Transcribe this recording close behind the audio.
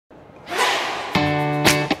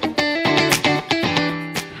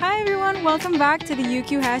welcome back to the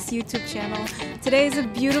UQ Has YouTube channel. Today is a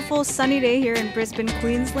beautiful sunny day here in Brisbane,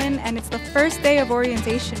 Queensland, and it's the first day of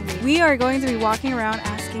orientation week. We are going to be walking around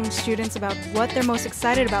asking students about what they're most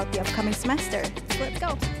excited about the upcoming semester. Let's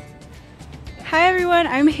go. Hi everyone,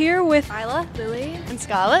 I'm here with Isla, Lily, and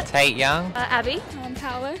Scarlett. Tate Young. Abby.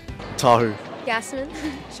 Paola. Tahu. Yasmin.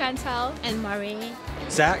 Chantal. And Marie.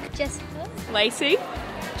 Zach. Jessica. Lacey.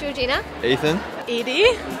 Georgina. Ethan.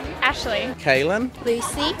 Edie. Ashley. Kaylin.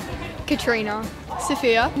 Lucy. Katrina.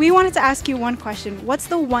 Sophia. We wanted to ask you one question. What's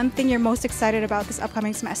the one thing you're most excited about this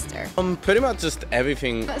upcoming semester? Pretty much just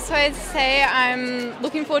everything. So I'd say I'm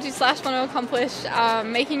looking forward to / want to accomplish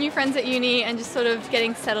making new friends at uni and just sort of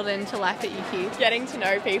getting settled into life at UQ. Getting to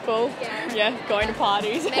know people. Yeah, going to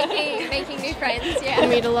parties. Making new friends, yeah.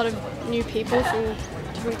 Meet a lot of new people from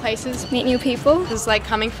different places. Meet new people. It's like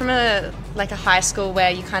coming from a high school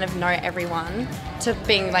where you kind of know everyone to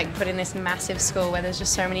being like put in this massive school where there's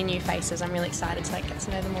just so many new faces. I'm really excited to get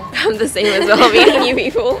to know them all. I'm the same as well, meeting new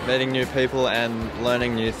people. Meeting new people and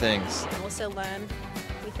learning new things. Also learn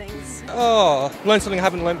new things. Oh, learn something I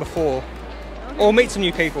haven't learned before. Or meet some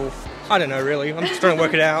new people. I don't know really, I'm just trying to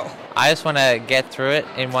work it out. I just want to get through it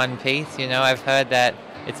in one piece. You know, I've heard that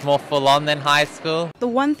it's more full on than high school. The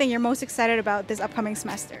one thing you're most excited about this upcoming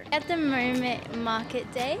semester? At the moment,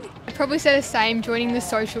 market day. I'd probably say the same, joining the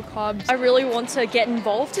social clubs. I really want to get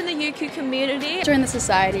involved in the UQ community. Join the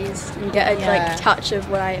societies and get a touch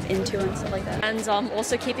of what I'm into and stuff like that. And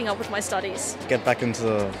also keeping up with my studies. Get back into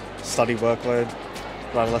the study workload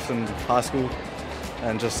that I left in high school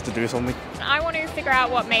and just to do something. I want to figure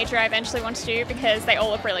out what major I eventually want to do because they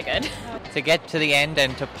all look really good. To get to the end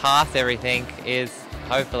and to pass everything is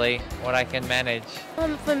hopefully what I can manage.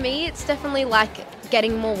 For me, it's definitely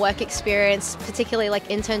getting more work experience, particularly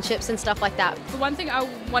internships and stuff like that. The one thing I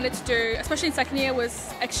wanted to do, especially in second year,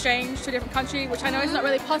 was exchange to a different country, which I know is not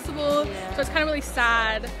really possible, so it's kind of really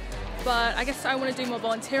sad. But I guess I want to do more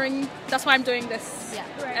volunteering. That's why I'm doing this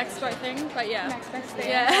extra thing. But yeah, next best thing.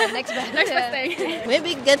 Yeah, next best thing.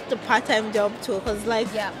 Maybe get the part-time job too, because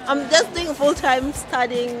I'm just doing full-time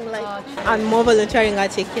studying, and more volunteering at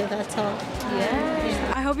UQ. That's all. Yeah.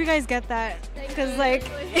 I hope you guys get that because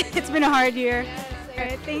it's been a hard year. All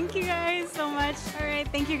right, thank you guys so much.